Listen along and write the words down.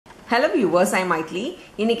Hello viewers, I am Maithili.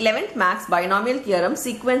 In 11th Maths Binomial Theorem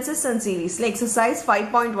Sequences and Series exercise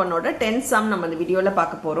 5.1 oda 10 sum நம்ம இந்த வீடியோல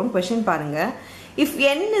பார்க்க போறோம். Question பாருங்க. If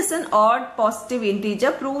n is an odd positive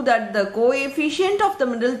integer, prove that the coefficient of the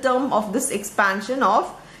middle term of this expansion of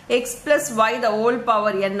x plus y the whole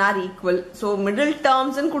power n are equal. So middle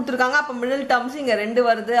terms ன்னு கொடுத்திருக்காங்க. அப்ப middle terms இங்க ரெண்டு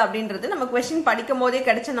வருது அப்படின்றது நம்ம question படிக்கும்போதே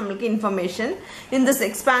கிடைச்ச நமக்கு information. In this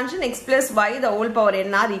expansion x plus y the whole power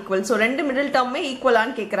n are equal. So ரெண்டு middle term equal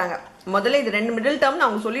ஆன்னு கேக்குறாங்க. முதல்ல இது ரெண்டு middle term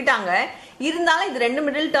அவங்க சொல்லிட்டாங்க. இருந்தாலும் இது ரெண்டு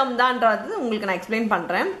middle term தான்ன்றது உங்களுக்கு நான் explain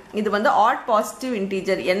பண்றேன். இது வந்து odd positive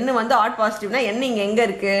integer. n வந்து odd positiveனா n இங்க எங்க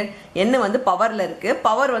இருக்கு? n வந்து பவர்ல இருக்கு.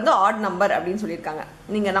 பவர் வந்து odd number அப்படினு சொல்லிருக்காங்க.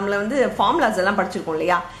 நீங்க நம்மள வந்து ஃபார்முலாஸ் எல்லாம் படிச்சிருக்கோம்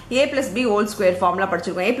இல்லையா? a plus b whole square formula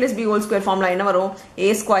படிச்சிருக்கோம். a plus b whole square formula என்ன வரும்? a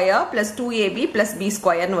square plus 2ab plus b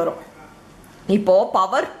square ன்னு வரும். இப்போ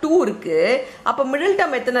பவர் 2 இருக்கு. அப்ப middle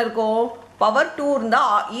term எத்தனை இருக்கும்? பவர் 2 இருந்தா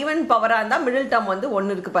ஈவன் பவரா இருந்தா மிடில் டேர்ம் வந்து 1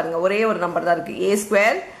 இருக்கு பாருங்க. ஒரே ஒரு நம்பர் தான் இருக்கு. a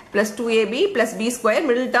square plus 2ab plus b square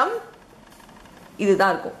middle term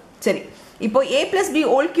இதுதான் இருக்கும். சரி. இப்போ a plus b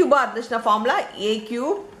whole cube இருந்துச்சுனா formula a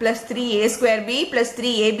cube plus 3a square b plus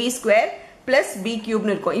 3ab square plus b cube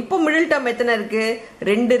னு இருக்கும். இப்போ மிடில் டேர்ம் எத்தனை இருக்கு?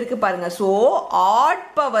 2 இருக்கு பாருங்க. சோ ஆட்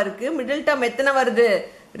பவருக்கு மிடில் டேர்ம் எத்தனை வருது?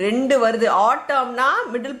 2 வருது. ஆட் டேர்ம்னா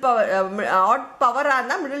மிடில் பவர் ஆட் பவரா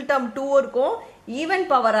இருந்தா மிடில் டேர்ம் 2 இருக்கும். ஈவன்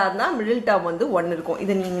பவரா இருந்தா மிடில் டேர்ம் வந்து 1 இருக்கும்.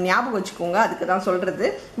 இதை நீங்க ஞாபகம் வச்சுக்கோங்க. அதுக்கு தான் சொல்றது.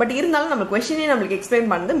 பட் இருந்தாலும் நம்ம क्वेश्चनே நமக்கு எக்ஸ்பிளைன்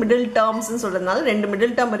பண்ணது மிடில் டேர்ம்ஸ் னு சொல்றதுனால ரெண்டு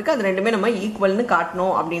மிடில் டேர்ம் இருக்கு. அது ரெண்டுமே நம்ம ஈக்குவல்னு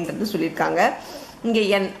காட்டணும் அப்படின்றது சொல்லிருக்காங்க. இங்க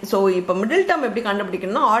n. சோ இப்போ மிடில் டேர்ம் எப்படி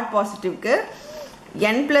கண்டுபிடிக்கணும்னா add பாசிட்டிவ்க்கு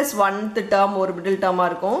n plus 1th term ஒரு மிடில் டேர்மா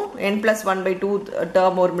இருக்கும். n plus 1/2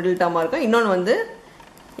 டேர்ம் ஒரு மிடில் டேர்மா இருக்கும். இன்னொன்னு வந்து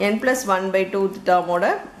n plus 1/2 டேர்மோட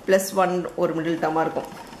plus 1 ஒரு மிடில் டேர்மா இருக்கும்.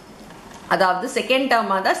 அதாவது செகண்ட்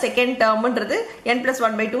டேர்மா தான் செகண்ட் டேர்ம்ன்றது n plus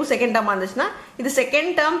 1/2 செகண்ட் டேர்மா இருந்துச்சுன்னா இது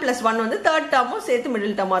செகண்ட் டேர்ம் plus 1 வந்து தேர்ட் டேர்மும் சேர்த்து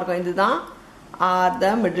மிடில் டேர்மா இருக்கும். இதுதான் R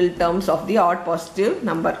the middle terms of the add positive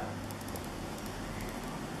number.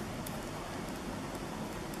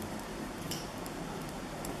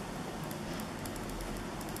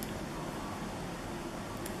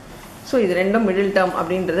 So இது ரெண்டும் மிடில் டேர்ம்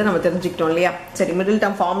அப்படின்றத நம்ம தெரிஞ்சுக்கிட்டோம் இல்லையா? சரி, மிடில்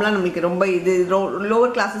டேர்ம் ஃபார்முலா நம்மளுக்கு ரொம்ப இது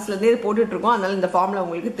லோவர் கிளாஸஸ்லேருந்தே போட்டுட்டு இருக்கோம். அதனால இந்த ஃபார்முலா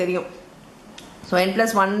உங்களுக்கு தெரியும். So n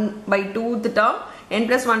plus 1/2th term n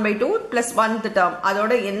plus 1/2 plus 1th term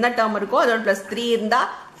அதோட என்ன டேர்ம் இருக்கோ அதோட plus 3 இருந்தா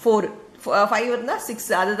 4 5 இருந்தா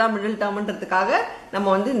 6 அதுதான் மிடில் டேர்ம்ன்றதுக்காக நம்ம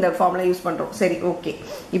வந்து இந்த ஃபார்முலா யூஸ் பண்றோம். சரி, ஓகே.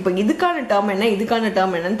 இப்போ இதுக்கான டேர்ம் என்ன இதுக்கான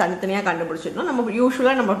டேர்ம் என்னன்னு தனித்தனியாக கண்டுபிடிச்சிடணும். நம்ம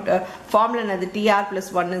யூஸ்வலாக நம்ம ஃபார்முலா என்னது? tr plus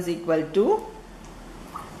 1 is equal to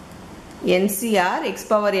ncr x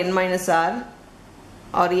power n minus r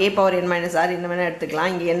or a power n minus r என்ன வேணா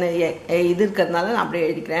எடுத்துக்கலாம். இங்கே என்ன இது இருக்கிறதுனால நான் அப்படியே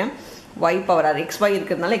எழுதிக்கிறேன். y power r xy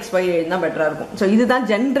இருக்கிறதுனால xy எழுதினா பெட்டரா இருக்கும். ஸோ இதுதான்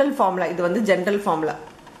ஜென்ரல் ஃபார்முலா. இது வந்து ஜென்ரல் ஃபார்முலா,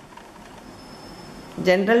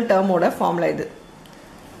 ஜென்ரல் டேர்மோட ஃபார்முலா இது.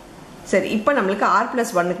 சரி, இப்போ நம்மளுக்கு r plus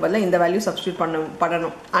 1க்கு பதிலாக இந்த வேல்யூ சப்ஸ்டியூட்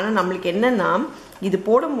பண்ணணும். ஆனால் நம்மளுக்கு என்னன்னா இது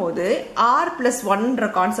போடும்போது r plus 1ன்ற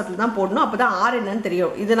கான்செப்ட் தான் போடணும். அப்போதான் r என்னன்னு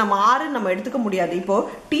தெரியும். இது நம்ம r நம்ம எடுத்துக்க முடியாது. இப்போ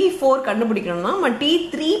t4 கண்டுபிடிக்கணும்னா நம்ம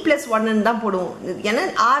t3 plus 1 தான் போடுவோம். ஏன்னா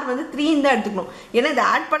r வந்து 3 தான் எடுத்துக்கணும். ஏன்னா இதை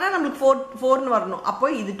ஆட் பண்ணா நம்மளுக்கு 4ன்னு வரணும். அப்போ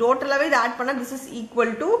இது டோட்டலாவே இதை ஆட் பண்ணா this is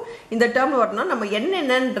equal to இந்த டேர்ம் வரணும். நம்ம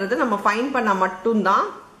என்னன்றது நம்ம ஃபைண்ட் பண்ணா மட்டும்தான்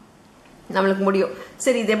நம்மளுக்கு முடியும்.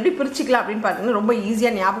 சரி, இது எப்படி பிரிச்சுக்கலாம் அப்படின்னு பார்த்தீங்கன்னா ரொம்ப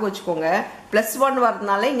ஈஸியாக ஞாபகம் வச்சுக்கோங்க. +1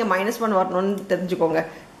 வரதுனால இங்கே -1 வரணும்னு தெரிஞ்சுக்கோங்க.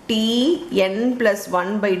 n plus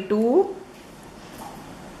 1/2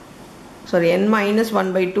 sorry n minus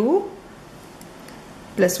 1/2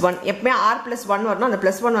 plus 1 எப்பவுமே r plus 1 வரணும். அந்த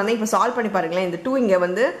 +1 வந்து இப்போ சால்வ் பண்ணி பாருங்களேன். இந்த 2 இங்கே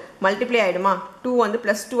வந்து மல்டிப்ளை ஆகிடுமா? 2 வந்து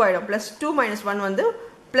 +2 ஆகிடும். +2 minus 1 வந்து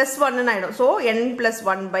 +1 ஆயிடும். ஸோ n plus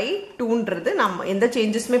 1/2ன்றது நம்ம எந்த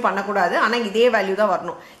சேஞ்சஸுமே பண்ணக்கூடாது. ஆனால் இதே வேல்யூ தான்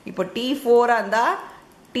வரணும். இப்போ t4 இருந்தால்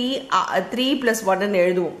t3 plus 1ன்னு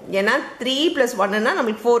எழுதுவோம். ஏன்னா 3 plus 1ன்னா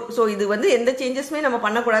நம்மளுக்கு 4. ஸோ இது வந்து எந்த சேஞ்சஸுமே நம்ம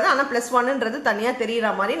பண்ணக்கூடாது. ஆனால் +1ன்றது தனியாக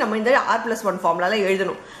தெரிகிற மாதிரி நம்ம இந்த r plus 1 ஃபார்முலால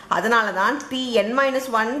எழுதணும். அதனால தான் tn minus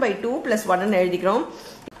 1/2 plus 1ன்னு எழுதிக்கிறோம்.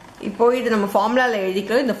 இப்போ இது நம்ம ஃபார்முலால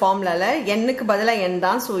எழுதிக்கிறோம். இந்த ஃபார்முலால nக்கு பதிலாக n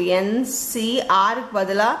தான். ஸோ nc rக்கு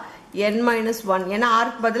பதிலாக n minus 1. ஏன்னா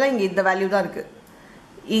ஆருக்கு பதிலாக இங்கே இந்த வேல்யூ தான் இருக்கு.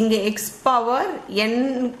 இங்கே x பவர்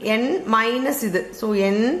n மைனஸ் இது. ஸோ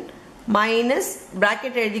n மைனஸ்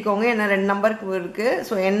பிராக்கெட் எழுதிக்கோங்க. ஏன்னா ரெண்டு நம்பருக்கு இருக்கு.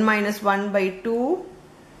 So n minus 1/2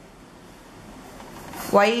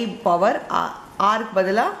 y power ஆருக்கு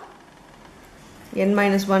பதிலாக n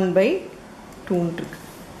minus 1/2 இருக்கு.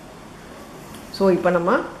 ஸோ இப்போ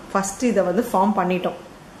நம்ம ஃபர்ஸ்ட் இதை வந்து ஃபார்ம் பண்ணிட்டோம்.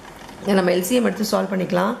 நம்ம எல்சிஎம் எடுத்து சால்வ்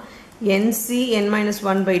பண்ணிக்கலாம். nc n minus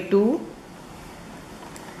 1/2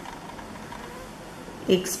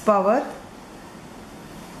 x power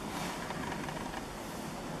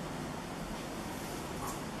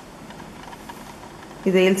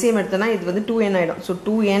இது LCM எடுத்தோம்னா இது வந்து 2n ஆயிடும். So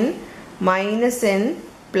 2n minus n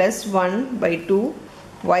plus 1 by 2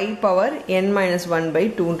 y power n minus 1 by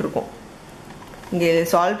 2 இருக்கும். இங்கே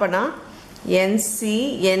சால்வ் பண்ணால் nc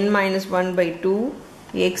n minus 1 by 2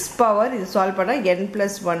 x power இது சால்வ் பண்ணால் n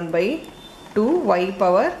plus 1 by 2 y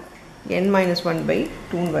power n minus 1 by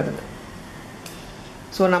 2 வருது.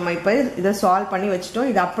 ஸோ நம்ம இப்போ இதை சால்வ் பண்ணி வச்சுட்டோம்.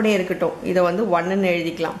 இது அப்படியே இருக்கட்டும். இதை வந்து 1ன்னு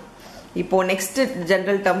எழுதிக்கலாம். இப்போது நெக்ஸ்ட்டு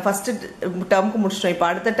ஜென்ரல் டேர்ம் ஃபஸ்ட்டு டேர்முக்கு முடிச்சிட்டோம். இப்போ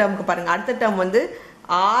அடுத்த டேர்முக்கு பாருங்கள். அடுத்த டேர்ம் வந்து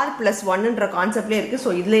r plus 1ன்ற கான்செப்ட்லேயே இருக்குது. ஸோ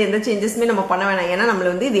இதில் எந்த சேஞ்சஸுமே நம்ம பண்ண வேணாம். ஏன்னா நம்மளை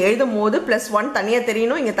வந்து இது எழுதும் போது +1 தனியாக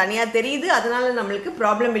தெரியணும், இங்கே தனியாக தெரியுது. அதனால நம்மளுக்கு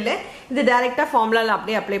ப்ராப்ளம் இல்லை. இது டேரெக்டாக ஃபார்முலாவில்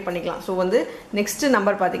அப்படியே அப்ளை பண்ணிக்கலாம். ஸோ வந்து நெக்ஸ்ட்டு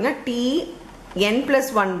நம்பர் பார்த்தீங்கன்னா n plus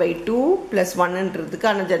 1 by 2 plus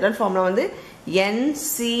 1ன்றதுக்கான general formula வந்து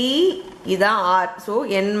nc இதான் r. So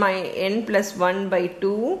n plus 1 by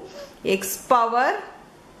 2 x power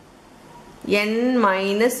n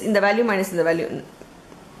minus இந்த வேல்யூ மைனஸ் இந்த value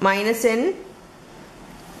minus n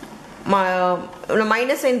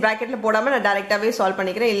minus sign ப்ராக்கெட்டில் போடாமல் நான் டேரெக்டாகவே சால்வ்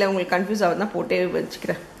பண்ணிக்கிறேன். இல்லை உங்களுக்கு கன்ஃபியூஸ் ஆகுதுன்னா போட்டே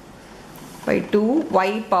வச்சுக்கிறேன். பை 2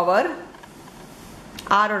 y பவர்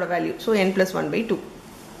ஆரோட value. So n plus 1 by 2.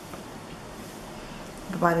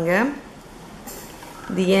 இப்போ பாருங்கள்,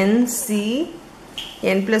 இது nc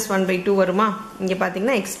n plus 1 by 2 வருமா? இங்கே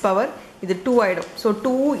பார்த்தீங்கன்னா x பவர் இது 2 ஆகிடும். ஸோ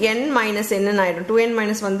 2n மைனஸ் என்னன்னு ஆகிடும். 2n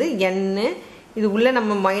மைனஸ் வந்து n. இது உள்ளே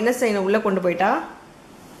நம்ம மைனஸ் சைனை உள்ளே கொண்டு போயிட்டா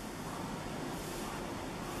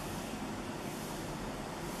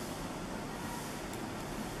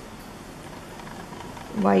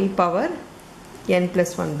y power n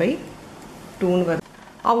plus 1 by 2ன்னு வருது.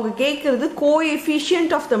 அவங்க கேட்குறது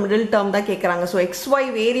coefficient of the middle term தான் கேட்குறாங்க. ஸோ xy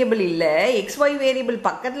வேரியபிள் இல்லை, xy வேரியபிள்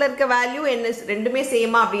பக்கத்தில் இருக்க வேல்யூ என்ன ரெண்டுமே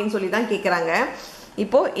சேமா அப்படின்னு சொல்லி தான் கேட்குறாங்க.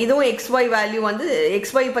 இப்போது இதுவும் xy வேல்யூ வந்து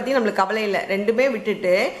xy பற்றி நம்மளுக்கு கவலை இல்லை, ரெண்டுமே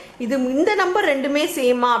விட்டுட்டு இது இந்த நம்பர் ரெண்டுமே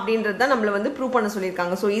சேமா அப்படின்றது தான் நம்மளை வந்து ப்ரூவ் பண்ண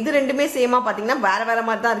சொல்லியிருக்காங்க. ஸோ இது ரெண்டுமே சேமா பார்த்தீங்கன்னா வேறு வேறு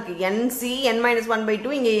மாதிரி தான் இருக்குது. nc n minus 1 by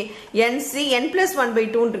 2, இங்கே nc n plus 1 by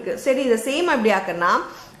 2 இருக்குது. சரி, இதை சேம் எப்படி ஆக்குன்னா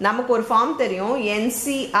நமக்கு ஒரு ஃபார்ம் தெரியும்.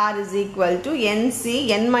 ncr is equal to nc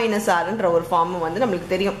n minus rன்ற ஒரு ஃபார்ம் வந்து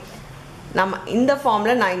நம்மளுக்கு தெரியும். நம்ம இந்த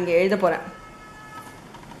ஃபார்மில் நான் இங்கே எழுத போகிறேன்.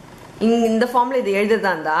 இந்த ஃபார்மில் இது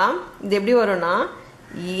எழுதுறதா இருந்தால் இது எப்படி வரும்னா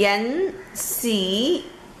nc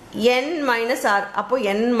n minus r. அப்போ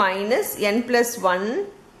n minus n plus 1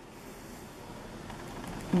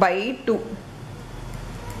 by 2.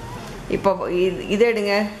 இப்போ இது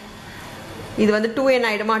எடுங்க, இது வந்து 2n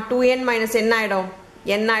ஆகிடுமா? 2n minus n ஆகிடும்,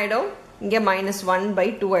 n ஆகிடும், இங்கே -1 by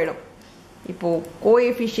 2 ஆகிடும். இப்போது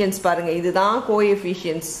கோஎஃபிஷியன்ஸ் பாருங்கள், இதுதான்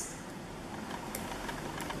coefficients.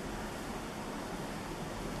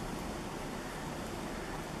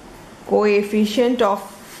 Coefficient of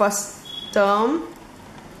first term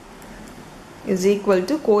is equal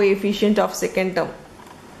to coefficient of second term.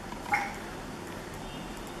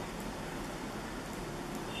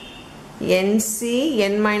 nc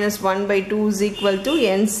n minus 1 by 2 is equal to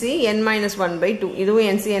nc n minus 1 by 2. இதுவும்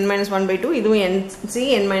nc n minus 1 by 2, இதுவும் nc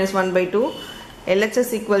n minus 1 by 2.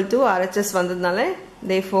 LHS equal to RHS வந்ததுனால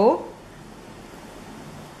therefore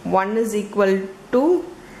 1 is equal to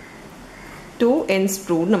 2 ends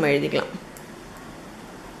proved நம்ம எழுதிக்கலாம்.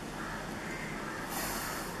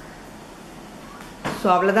 So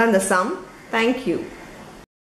அவ்வளோதான் இந்த some. Thank you.